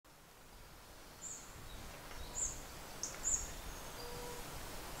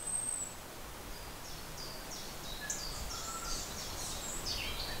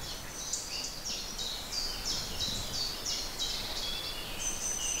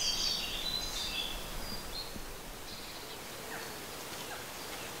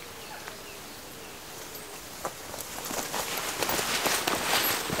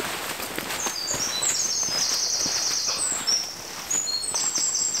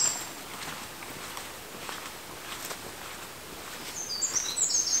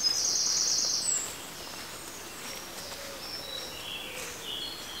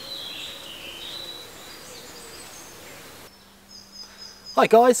Hi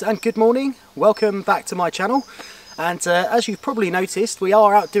guys and good morning, welcome back to my channel. And as you've probably noticed, we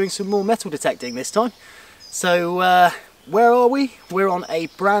are out doing some more metal detecting this time. So where are we? We're on a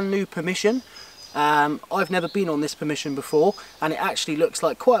brand new permission. I've never been on this permission before, and it actually looks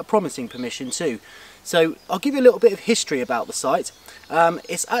like quite a promising permission too. So I'll give you a little bit of history about the site.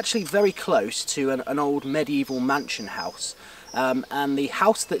 It's actually very close to an old medieval mansion house. And the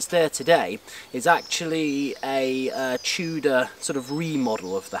house that's there today is actually a Tudor sort of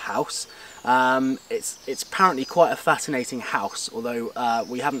remodel of the house. It's apparently quite a fascinating house, although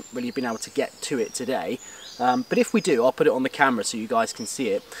we haven't really been able to get to it today. But if we do, I'll put it on the camera so you guys can see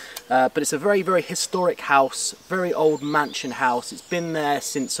it. But it's a very, very historic house, very old mansion house. It's been there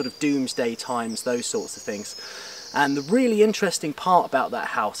since sort of Doomsday times, those sorts of things. And the really interesting part about that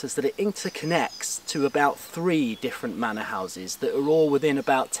house is that it interconnects to about 3 different manor houses that are all within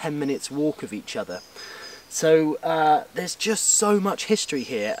about 10 minutes walk of each other. So there's just so much history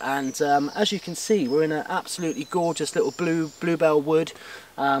here, and as you can see, we're in an absolutely gorgeous little bluebell wood.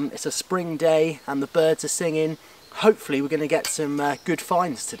 It's a spring day and the birds are singing. Hopefully we're going to get some good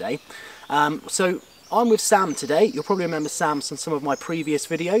finds today. So I'm with Sam today. You'll probably remember Sam from some of my previous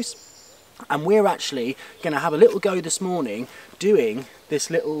videos. And we're actually going to have a little go this morning doing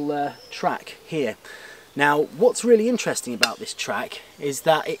this little track here. Now, what's really interesting about this track is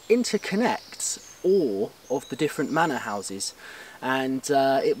that it interconnects all of the different manor houses, and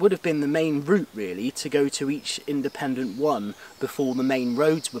it would have been the main route really to go to each independent one before the main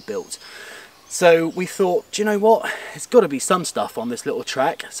roads were built. So we thought, do you know what, there's got to be some stuff on this little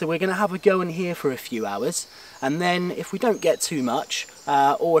track, so we're going to have a go in here for a few hours, and then if we don't get too much,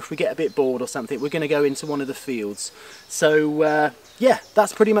 or if we get a bit bored or something, we're going to go into one of the fields. So yeah,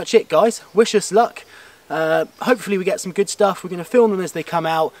 that's pretty much it guys. Wish us luck. Hopefully we get some good stuff. We're going to film them as they come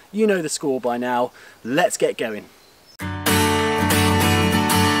out. You know the score by now. Let's get going.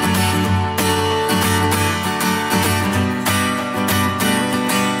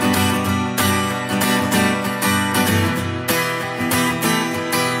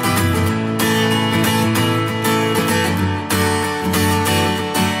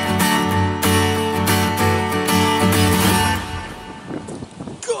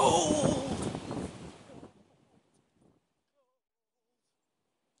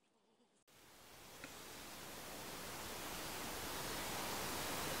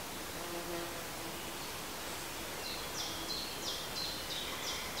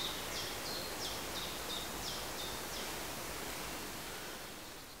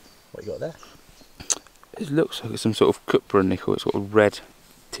 What you got there? It looks like it's some sort of cupra nickel. It's got a red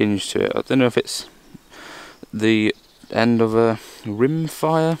tinge to it. I don't know if it's the end of a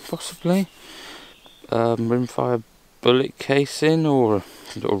rimfire, possibly. Rimfire bullet casing or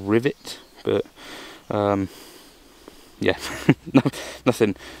some sort of rivet, but yeah,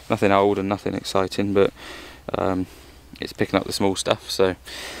 nothing old and nothing exciting. But it's picking up the small stuff. So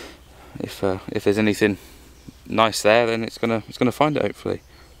if there's anything nice there, then it's gonna find it hopefully.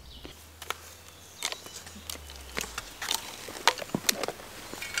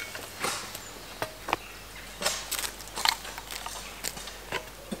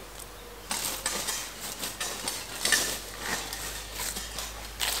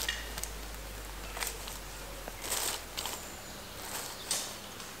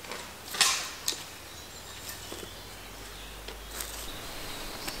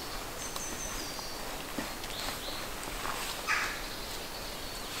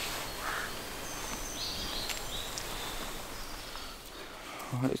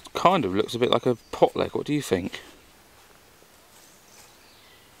 It kind of looks a bit like a pot leg. What do you think?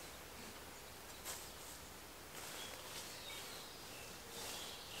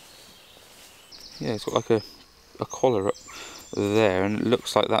 Yeah, it's got like a collar up there, and it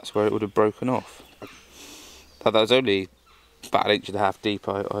looks like that's where it would have broken off. That was only about 1.5 inches deep.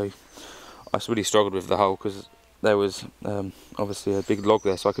 I really struggled with the hole because there was obviously a big log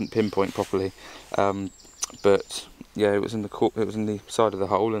there, so I couldn't pinpoint properly. But yeah, it was in the side of the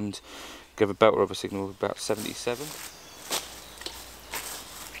hole, and gave a belt rubber signal of about 77.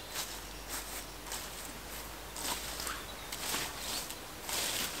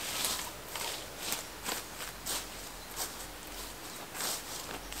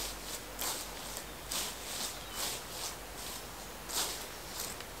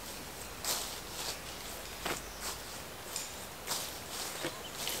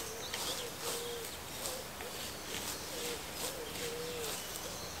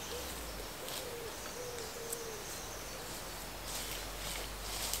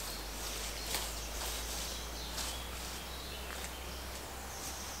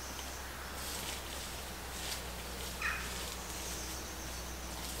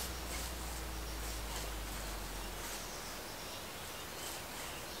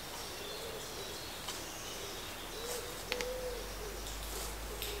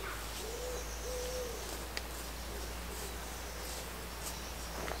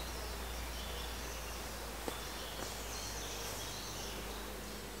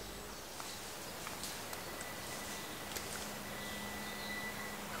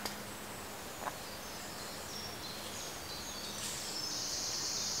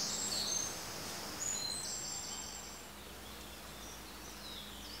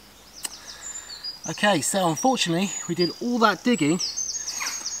 Okay, so unfortunately we did all that digging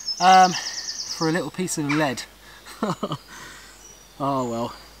for a little piece of lead. Oh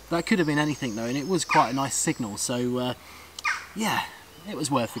well, that could have been anything though, and it was quite a nice signal, so yeah, it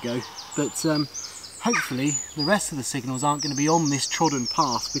was worth a go. But hopefully the rest of the signals aren't going to be on this trodden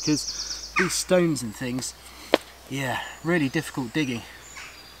path, because these stones and things, yeah, really difficult digging.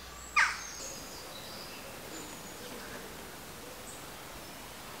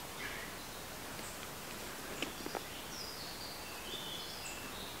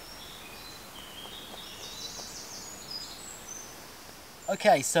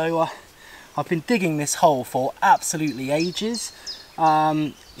 Okay, so I've been digging this hole for absolutely ages.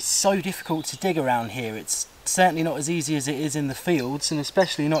 It's so difficult to dig around here. It's certainly not as easy as it is in the fields, and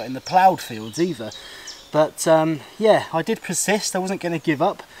especially not in the ploughed fields either. But yeah, I did persist. I wasn't going to give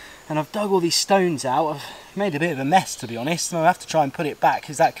up, and I've dug all these stones out. I've made a bit of a mess, to be honest, and I'll have to try and put it back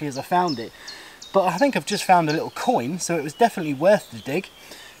exactly as I found it. But I think I've just found a little coin, so it was definitely worth the dig.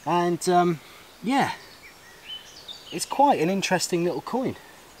 And yeah, it's quite an interesting little coin.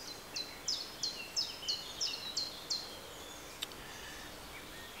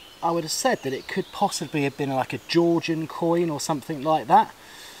 I would have said that it could possibly have been like a Georgian coin or something like that.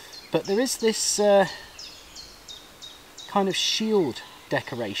 But there is this kind of shield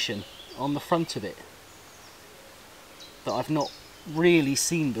decoration on the front of it that I've not really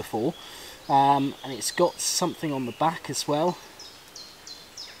seen before. And it's got something on the back as well.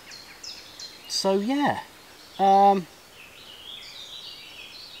 So yeah.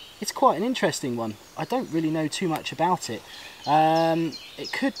 It's quite an interesting one. I don't really know too much about it.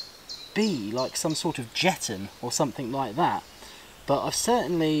 It could be like some sort of jeton or something like that, but I've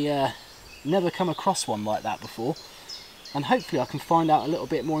certainly never come across one like that before, and hopefully I can find out a little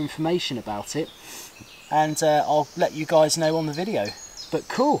bit more information about it, and I'll let you guys know on the video. But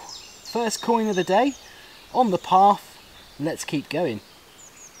cool, first coin of the day, on the path, let's keep going.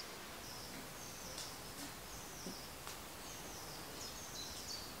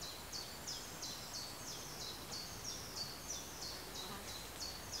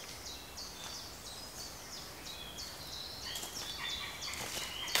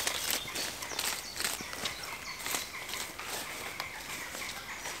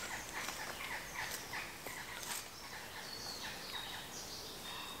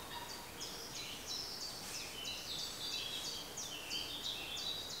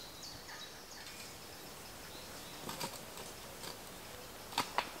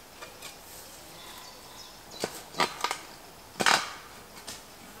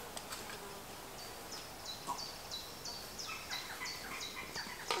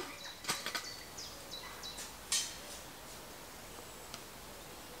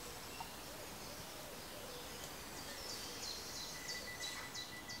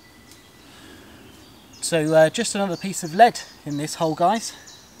 So just another piece of lead in this hole, guys.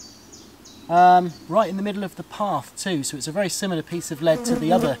 Right in the middle of the path too, so it's a very similar piece of lead to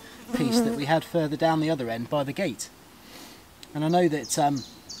the other piece that we had further down the other end by the gate. And I know that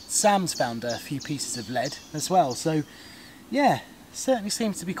Sam's found a few pieces of lead as well, so yeah, certainly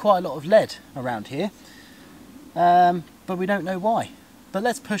seems to be quite a lot of lead around here, but we don't know why. But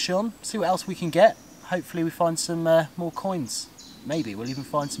let's push on, see what else we can get. Hopefully we find some more coins. Maybe we'll even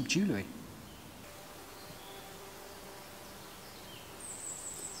find some jewellery.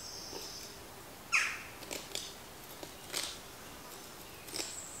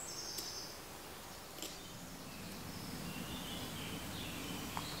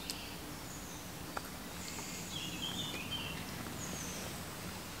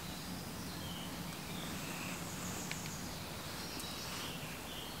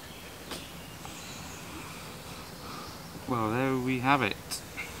 Well, there we have it.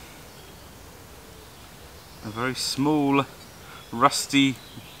 A very small, rusty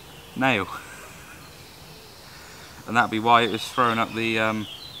nail. And that'd be why it was throwing up the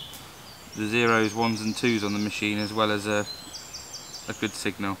zeros, ones and twos on the machine, as well as a good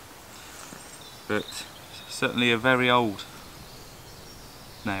signal. But certainly a very old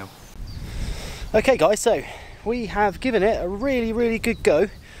nail. Okay guys, so we have given it a really good go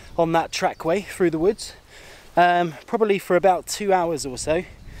on that trackway through the woods. Probably for about 2 hours or so,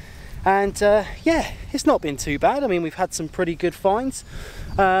 and yeah, it's not been too bad. I mean, we've had some pretty good finds,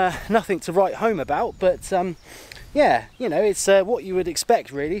 nothing to write home about, but yeah, you know, it's what you would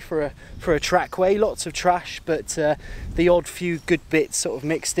expect really for a trackway. Lots of trash, but the odd few good bits sort of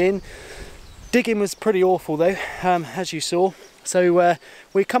mixed in. Digging was pretty awful though, as you saw. So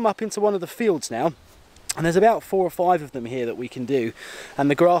we come up into one of the fields now, and there's about 4 or 5 of them here that we can do,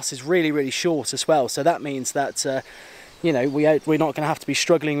 and the grass is really short as well, so that means that you know, we're not going to have to be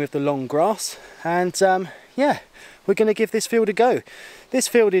struggling with the long grass. And yeah, we're going to give this field a go. This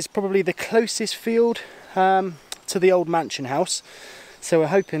field is probably the closest field to the old mansion house, so we're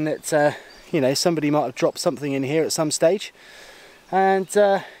hoping that you know, somebody might have dropped something in here at some stage. And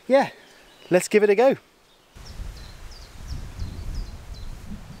yeah, let's give it a go.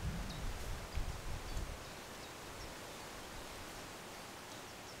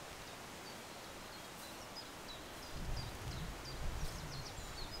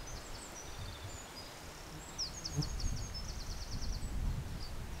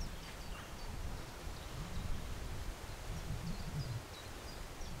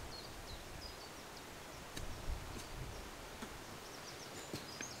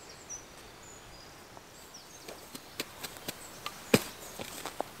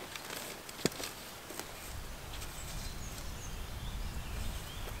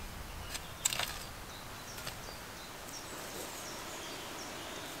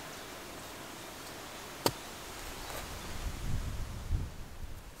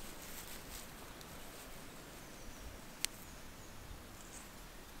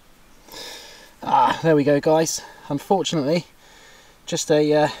 There we go, guys. Unfortunately, just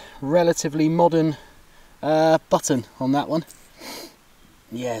a relatively modern button on that one.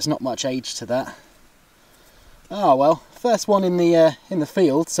 Yeah, there's not much age to that. Ah well, first one in the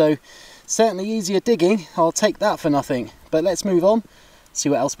field, so certainly easier digging. I'll take that for nothing. But let's move on, see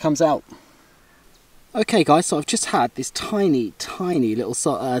what else comes out. Okay, guys, so I've just had this tiny little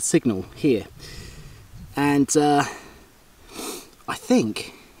signal here, and I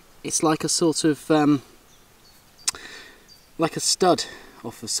think it's like a sort of like a stud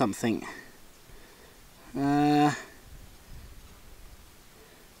off of something.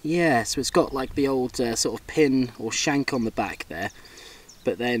 Yeah, so it's got like the old sort of pin or shank on the back there,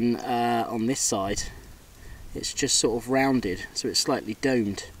 but then on this side it's just sort of rounded, so it's slightly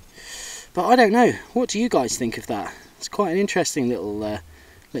domed. But I don't know, what do you guys think of that? It's quite an interesting little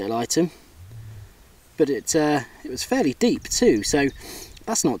little item, but it was fairly deep too, so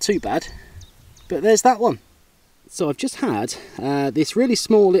that's not too bad. But there's that one. So I've just had this really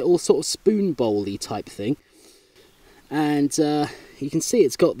small little sort of spoon bowl-y type thing, and you can see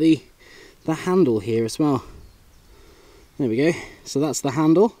it's got the handle here as well. There we go. So that's the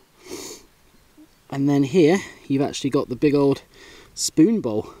handle, and then here you've actually got the big old spoon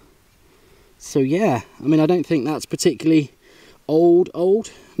bowl. So yeah, I mean, I don't think that's particularly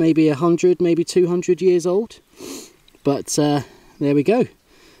old, maybe 100, maybe 200 years old, but there we go,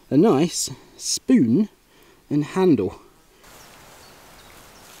 a nice spoon and handle.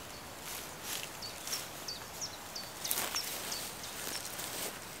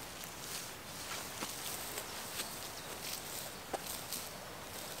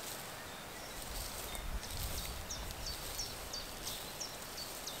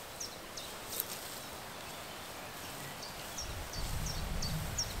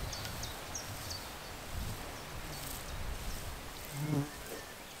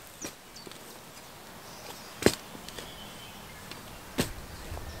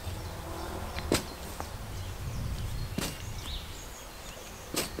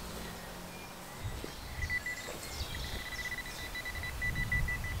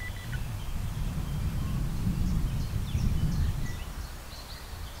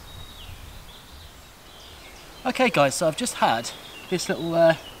 Okay guys, so I've just had this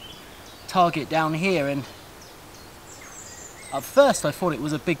little target down here, and at first I thought it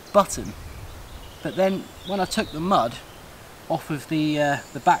was a big button, but then when I took the mud off of the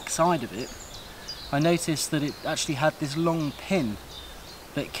back side of it, I noticed that it actually had this long pin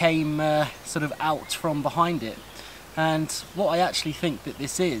that came sort of out from behind it. And what I actually think that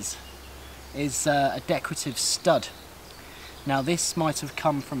this is a decorative stud. Now this might have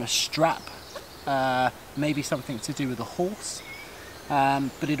come from a strap, maybe something to do with a horse,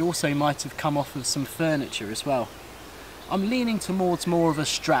 but it also might have come off of some furniture as well. I'm leaning towards more of a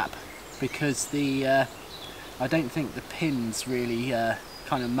strap, because I don't think the pin's really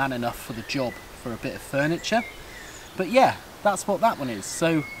kind of man enough for the job for a bit of furniture. But yeah, that's what that one is,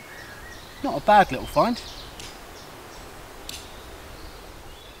 so not a bad little find.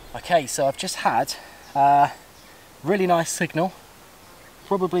 Okay, so I've just had a really nice signal,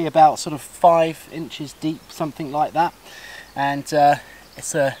 probably about sort of 5 inches deep, something like that, and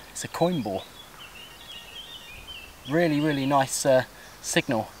it's a coin ball. Really nice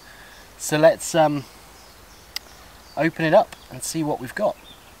signal. So let's open it up and see what we've got.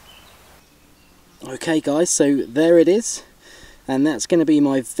 Okay guys, so there it is, and that's going to be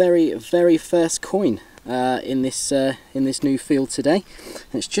my very first coin in this new field today.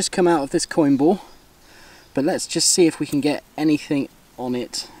 And it's just come out of this coin ball. But let's just see if we can get anything on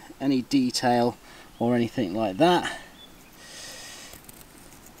it, any detail or anything like that.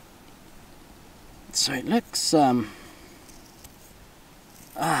 So it looks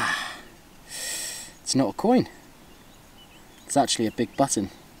it's not a coin. It's actually a big button.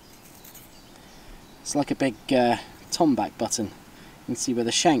 It's like a big tomback button. You can see where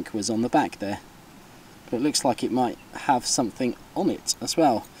the shank was on the back there. But it looks like it might have something on it as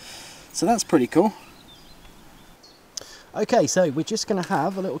well. So that's pretty cool. Okay, so we're just going to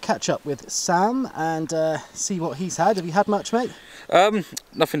have a little catch up with Sam and see what he's had. Have you had much, mate?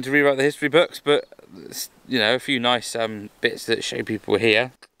 Nothing to rewrite the history books, but you know, a few nice bits that show people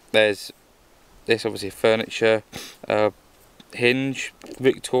here. There's this, obviously, furniture, hinge,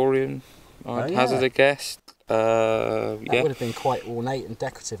 Victorian, I'd hazard a guess. That would have been quite ornate and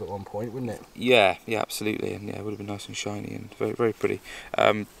decorative at one point, wouldn't it? Yeah, absolutely, and yeah, it would have been nice and shiny and very, very pretty.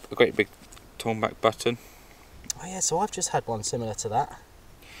 A great big torn-back button. Oh yeah, so I've just had one similar to that.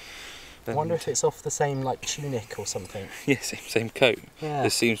 I wonder if it's off the same like tunic or something. Yeah, same coat. Yeah. The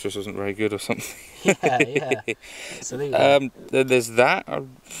seamstress wasn't very good or something. yeah, absolutely. There's that.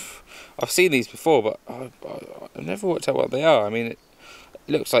 I've seen these before, but I've never worked out what they are. I mean, it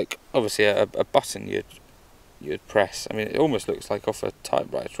looks like obviously a button you'd press. I mean, it almost looks like off a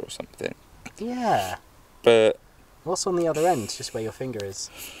typewriter or something. Yeah. But what's on the other end? Just where your finger is.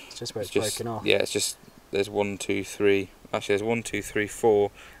 It's just where it's broken off. Yeah, it's just there's 1, 2, 3. Actually, there's 1, 2, 3,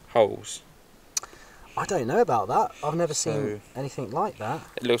 4 holes. I don't know about that. I've never seen anything like that.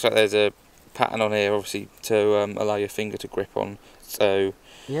 It looks like there's a pattern on here, obviously, to allow your finger to grip on. So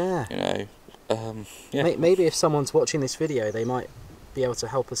yeah, you know, yeah. Maybe if someone's watching this video, they might be able to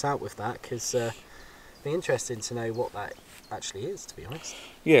help us out with that, because it'd be interesting to know what that actually is, to be honest.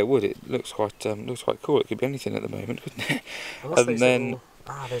 Yeah, it would. It looks quite cool. It could be anything at the moment, couldn't it? And then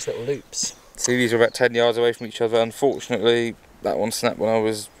those little loops. See, these are about 10 yards away from each other. Unfortunately, that one snapped when I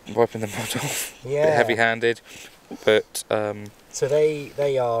was wiping the mud off. Yeah. A bit heavy-handed, but so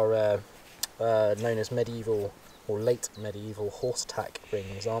they are known as medieval or late medieval horse tack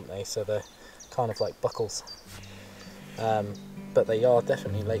rings, aren't they? So they're kind of like buckles. But they are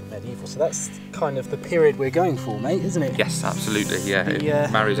definitely late medieval, so that's kind of the period we're going for, mate, isn't it? Yes, absolutely, yeah.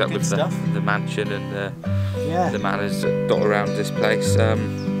 It marries up with the mansion and the manners that dot around this place.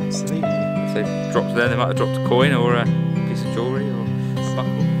 Absolutely. If they've dropped there, they might have dropped a coin or a piece of jewellery or a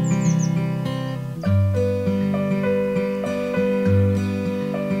buckle.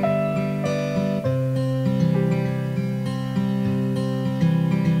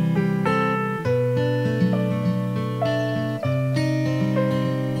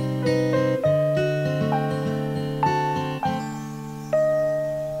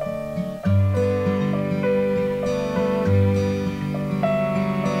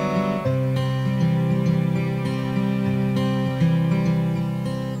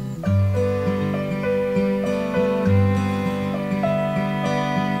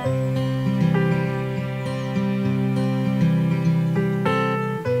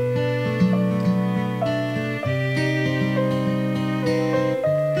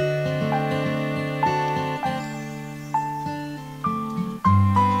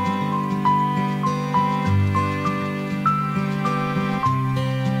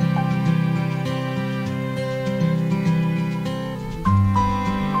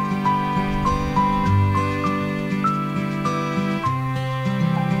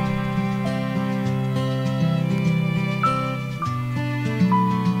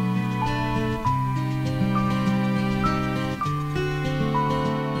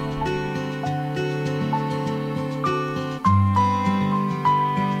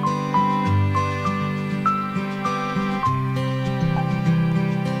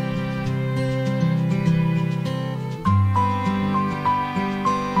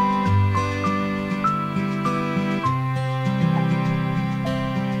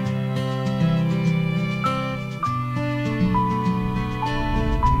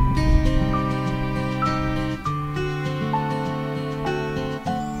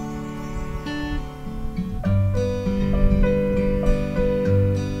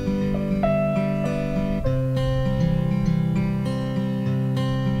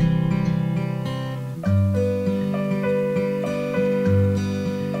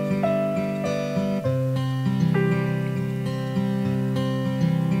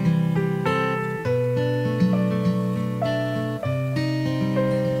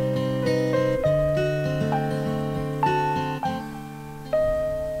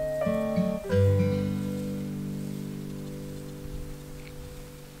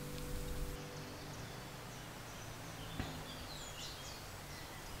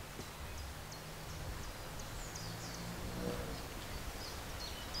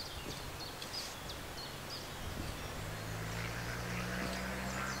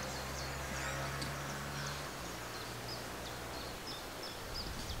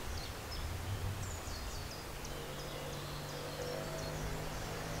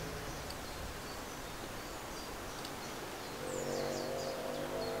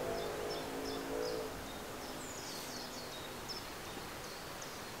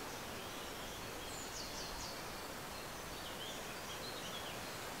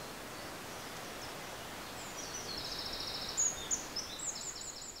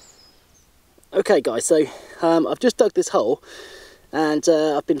 Okay guys, so I've just dug this hole and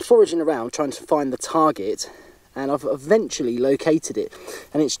I've been foraging around trying to find the target, and I've eventually located it,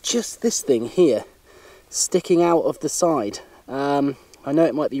 and it's just this thing here sticking out of the side. I know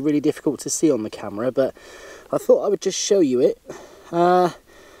it might be really difficult to see on the camera, but I thought I would just show you it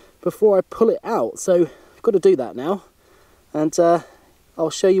before I pull it out. So I've got to do that now, and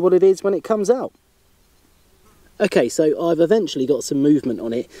I'll show you what it is when it comes out. Okay, so I've eventually got some movement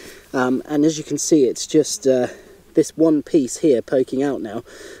on it, and as you can see, it's just this one piece here poking out now.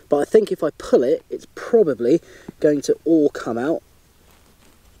 But I think if I pull it, it's probably going to all come out.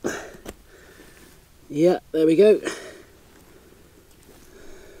 Yeah, there we go.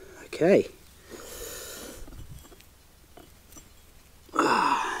 Okay.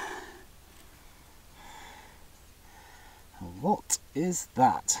 What is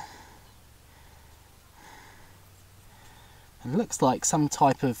that? It looks like some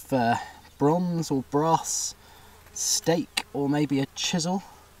type of bronze or brass stake, or maybe a chisel.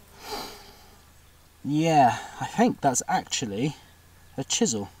 Yeah, I think that's actually a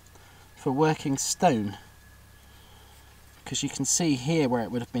chisel for working stone, because you can see here where it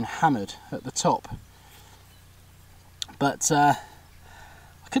would have been hammered at the top. But I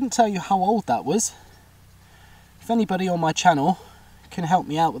couldn't tell you how old that was. If anybody on my channel can help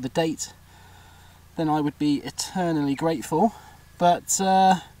me out with the date, then I would be eternally grateful. But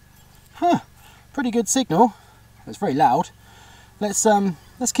pretty good signal. It's very loud.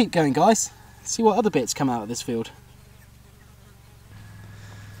 Let's keep going, guys. See what other bits come out of this field.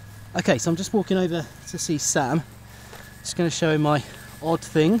 Okay, so I'm just walking over to see Sam. Just going to show him my odd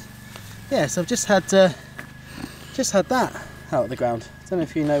thing. Yeah, so I've just had that out of the ground. I don't know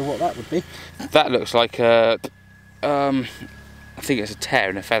if you know what that would be. That looks like a I think it's a tear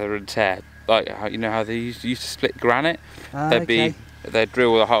and a feather and tear. Like how, you know how they used to split granite? They'd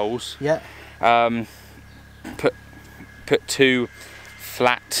drill the holes. Yeah. Put two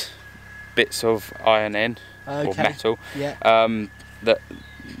flat bits of iron in, or metal. Yeah. That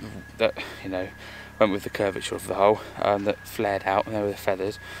you know went with the curvature of the hole. That flared out, and there were the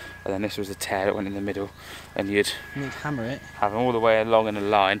feathers. And then this was the tear that went in the middle, and you'd hammer it, have them all the way along in a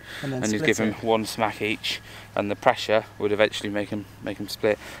line, and you'd give them one smack each, and the pressure would eventually make them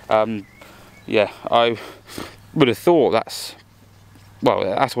split. Yeah, I would have thought that's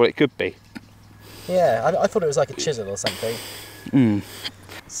what it could be. Yeah, I thought it was like a chisel or something. Mm.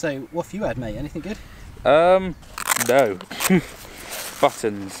 So, what have you had, mate? Anything good? No.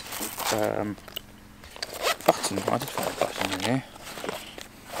 Buttons. Button. I just found a button in here.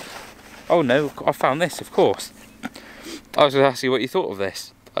 Oh no, I found this, of course. I was going to ask you what you thought of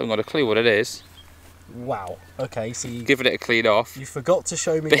this. I haven't got a clue what it is. Wow. Okay, so you... Giving it a clean off. You forgot to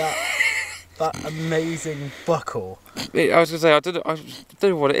show me that that amazing buckle. I was going to say, I don't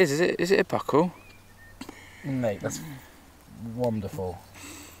know what it is. Is it a buckle? Mate, that's wonderful.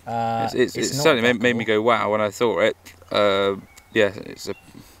 It certainly made me go wow when I thought it. Yeah, it's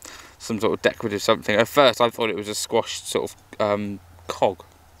some sort of decorative something. At first I thought it was a squashed sort of cog,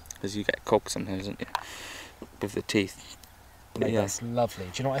 because you get cogs sometimes, don't you, with the teeth. Mate, yeah. That's lovely.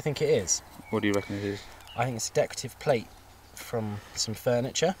 Do you know what I think it is? What do you reckon it is? I think it's a decorative plate from some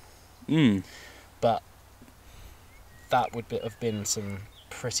furniture. Mm. But that would have been some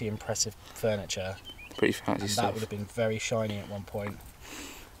pretty impressive furniture. Pretty fancy stuff. That would have been very shiny at one point.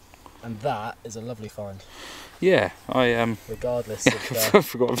 And that is a lovely find. Yeah, regardless of... I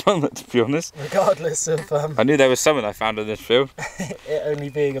forgot I found that, to be honest. Regardless of... I knew there was something I found in this field. It only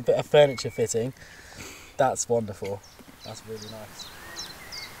being a bit of furniture fitting. That's wonderful. That's really nice.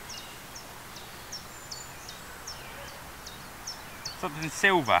 Something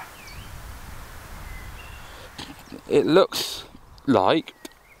silver. It looks like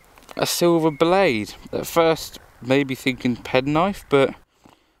a silver blade. At first, maybe thinking penknife, but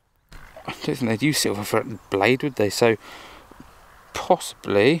I don't think they'd use silver for a blade, would they? So,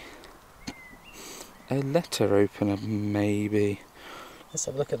 possibly a letter opener, maybe. Let's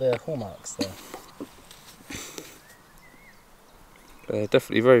have a look at the hallmarks there. They're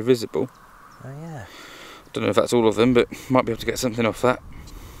definitely very visible. Oh yeah. Don't know if that's all of them, but might be able to get something off that.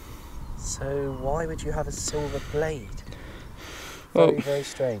 So why would you have a silver blade? Very, very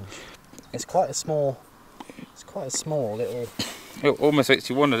strange. It's quite a small little... It almost makes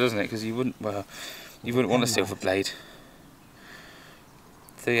you wonder, doesn't it? Because you wouldn't want a silver blade.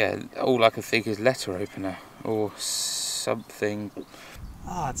 So yeah, all I can think is letter opener or something.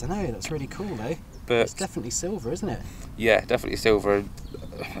 Ah, I don't know. That's really cool though. But it's definitely silver, isn't it? Yeah, definitely silver.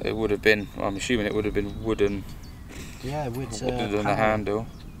 It would have been. I'm assuming it would have been wooden. Yeah, wooden on the handle.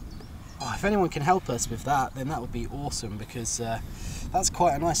 Oh, if anyone can help us with that, then that would be awesome, because that's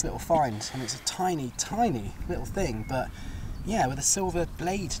quite a nice little find. I mean, it's a tiny, tiny little thing, but yeah, with a silver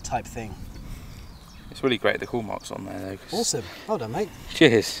blade type thing. It's really great the cool marks on there though. Awesome. Well done, mate.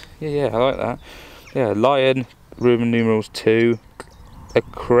 Cheers. Yeah, I like that. Yeah, lion, Roman numerals 2, a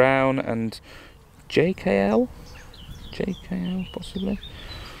crown, and JKL? JKL, possibly?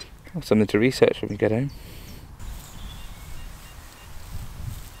 Oh, something to research when we get home.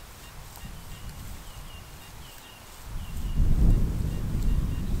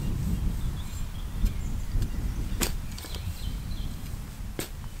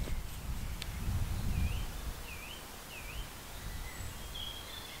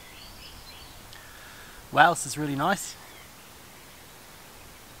 Wow, this is really nice.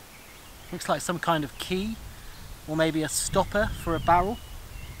 Looks like some kind of key, or maybe a stopper for a barrel.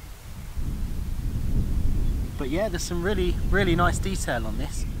 But yeah, there's some really, really nice detail on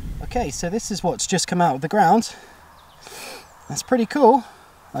this. Okay, so this is what's just come out of the ground. That's pretty cool.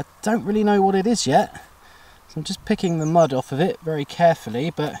 I don't really know what it is yet. So I'm just picking the mud off of it very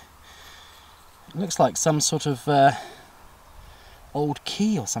carefully, but it looks like some sort of old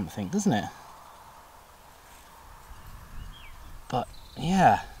key or something, doesn't it? But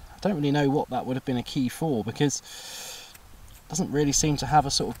yeah, I don't really know what that would have been a key for, because it doesn't really seem to have a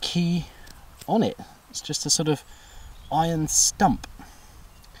sort of key on it. It's just a sort of iron stump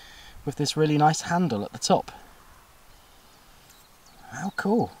with this really nice handle at the top. How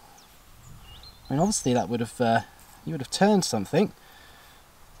cool. I mean, obviously that would have, you would have turned something,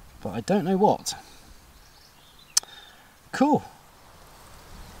 but I don't know what. Cool.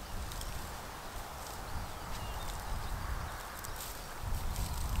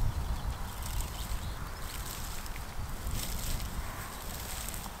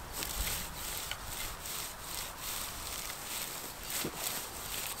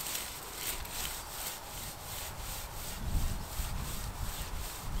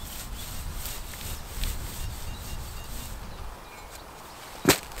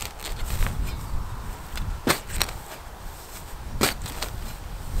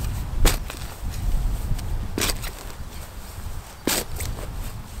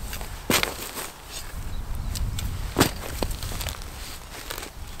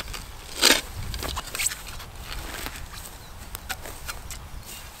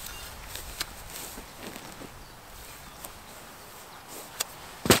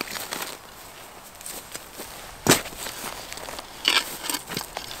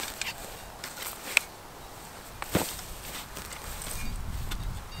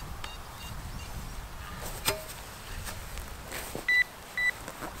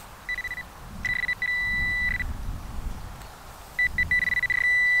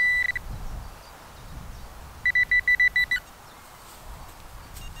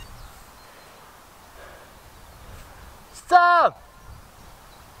 Sam!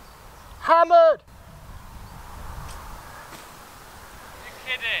 Hammered! You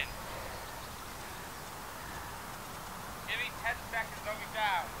kidding? Give me 10 seconds, I'll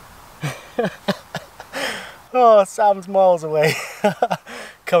be down. Oh, Sam's miles away.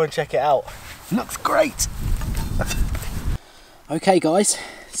 Come and check it out. Looks great. Okay guys,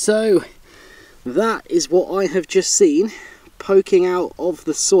 so that is what I have just seen poking out of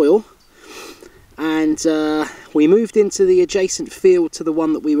the soil. And we moved into the adjacent field to the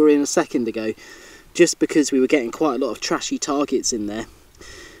one that we were in a second ago, just because we were getting quite a lot of trashy targets in there.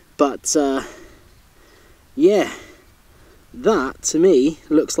 But yeah, that to me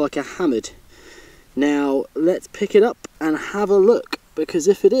looks like a hammered. Now let's pick it up and have a look, because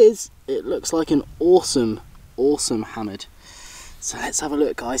if it is, it looks like an awesome, awesome hammered. So let's have a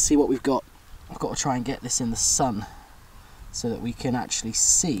look guys, see what we've got. I've got to try and get this in the sun so that we can actually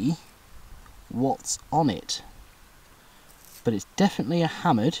see what's on it. But it's definitely a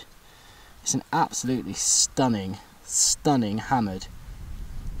hammered. It's an absolutely stunning, stunning hammered.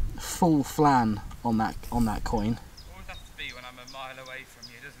 Full flan on that coin. Always has to be when I'm a mile away from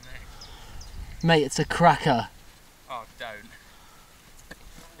you, doesn't it? Mate, it's a cracker. Oh, don't.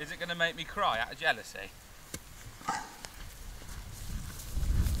 Is it going to make me cry out of jealousy?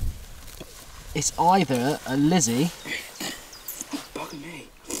 It's either a Lizzie Bugging me.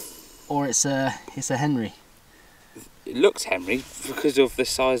 or it's a Henry. It looks Henry because of the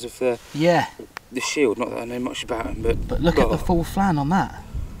size of the shield. Not that I know much about him, but look at the full flan on that.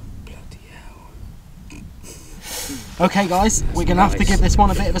 Bloody hell. Okay guys, we're going to have to give this one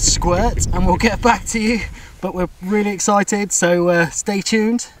a bit of a squirt and we'll get back to you, but we're really excited, so stay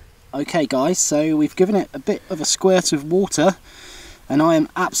tuned. Okay guys, so we've given it a bit of a squirt of water, and I am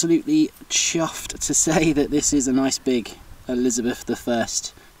absolutely chuffed to say that this is a nice big Elizabeth I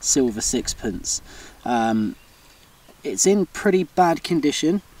silver sixpence. It's in pretty bad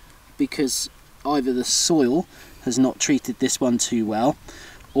condition because either the soil has not treated this one too well,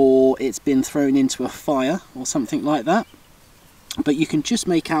 or it's been thrown into a fire or something like that. But you can just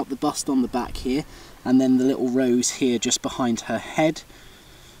make out the bust on the back here, and then the little rose here just behind her head.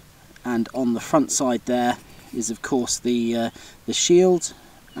 And on the front side there is of course the shield,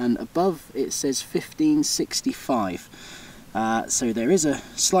 and above it says 1565. So there is a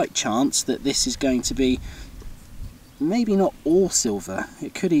slight chance that this is going to be maybe not all silver.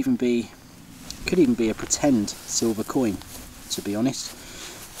 It could even be a pretend silver coin, to be honest.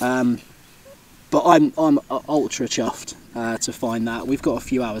 But I'm ultra chuffed to find that. We've got a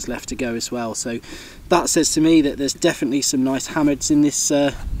few hours left to go as well, so that says to me that there's definitely some nice hammereds in this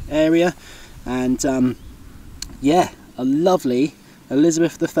area. And yeah, a lovely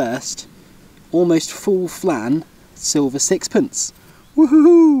Elizabeth I, almost full flan silver sixpence.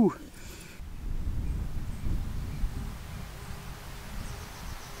 Woohoo!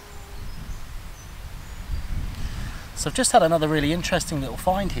 So I've just had another really interesting little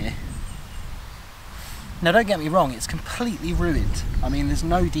find here. Now don't get me wrong, it's completely ruined. I mean, there's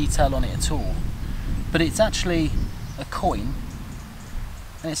no detail on it at all. But it's actually a coin,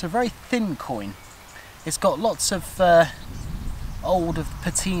 and it's a very thin coin. It's got lots of old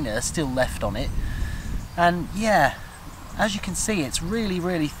patina still left on it. And yeah, as you can see, it's really,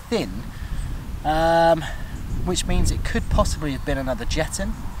 really thin. Which means it could possibly have been another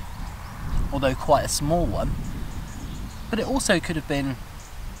jeton, although quite a small one. But it also could have been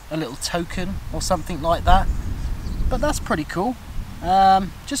a little token or something like that. But that's pretty cool.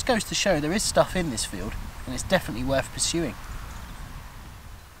 Just goes to show there is stuff in this field, and it's definitely worth pursuing.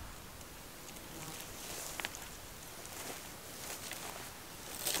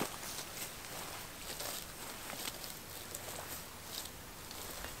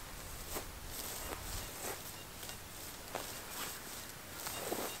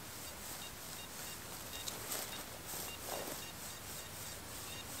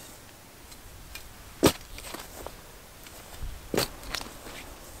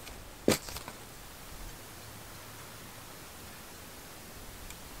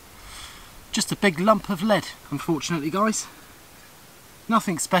 Just a big lump of lead, unfortunately, guys.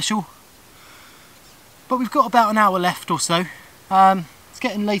 Nothing special. But we've got about an hour left or so. It's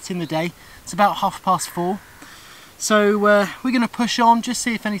getting late in the day. It's about 4:30. So we're going to push on, just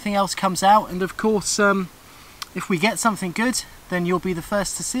see if anything else comes out. And of course, if we get something good, then you'll be the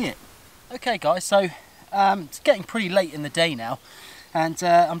first to see it. Okay, guys, so it's getting pretty late in the day now. And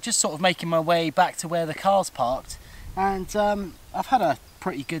I'm just sort of making my way back to where the car's parked. And I've had a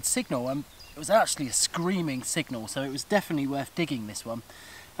pretty good signal. It was actually a screaming signal, so it was definitely worth digging, this one.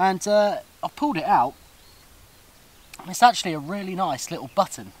 And I pulled it out, and it's actually a really nice little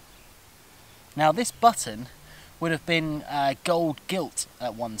button. Now this button would have been gold gilt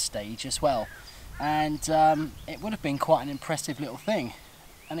at one stage as well, and it would have been quite an impressive little thing.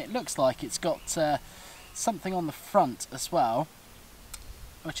 And it looks like it's got something on the front as well,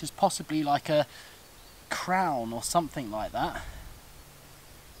 which is possibly like a crown or something like that.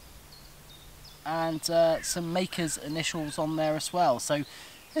 And some maker's initials on there as well. So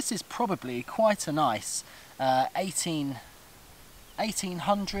this is probably quite a nice 1800s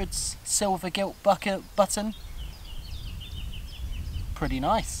silver gilt button. Pretty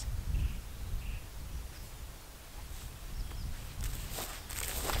nice.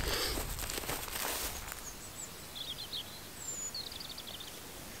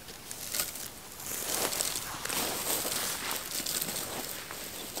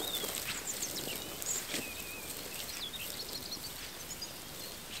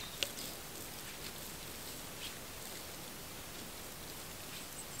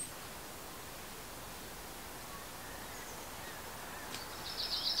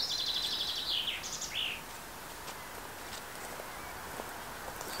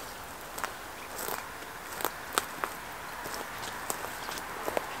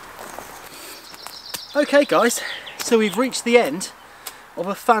 Okay guys, so we've reached the end of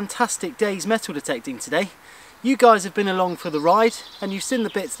a fantastic day's metal detecting today. You guys have been along for the ride, and you've seen the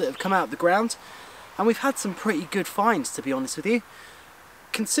bits that have come out of the ground, and we've had some pretty good finds, to be honest with you.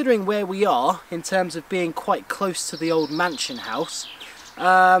 Considering where we are in terms of being quite close to the old mansion house,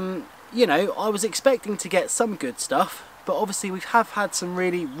 you know, I was expecting to get some good stuff, but obviously we have had some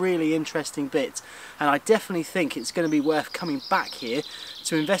really interesting bits, and I definitely think it's going to be worth coming back here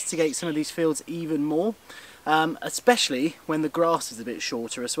to investigate some of these fields even more, especially when the grass is a bit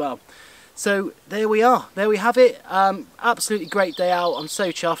shorter as well. So there we are, there we have it. Absolutely great day out. I'm so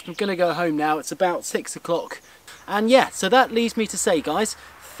chuffed. I'm going to go home now. It's about 6 o'clock, and yeah, so that leaves me to say, guys,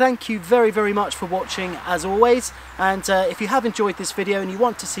 thank you very much for watching as always, and if you have enjoyed this video and you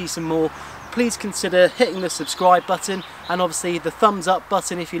want to see some more, please consider hitting the subscribe button and obviously the thumbs up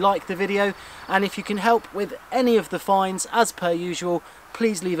button if you like the video. And if you can help with any of the finds, as per usual,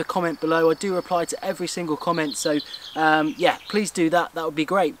 please leave a comment below. I do reply to every single comment, so yeah, please do that, that would be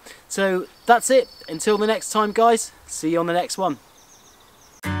great. So that's it, until the next time guys, see you on the next one.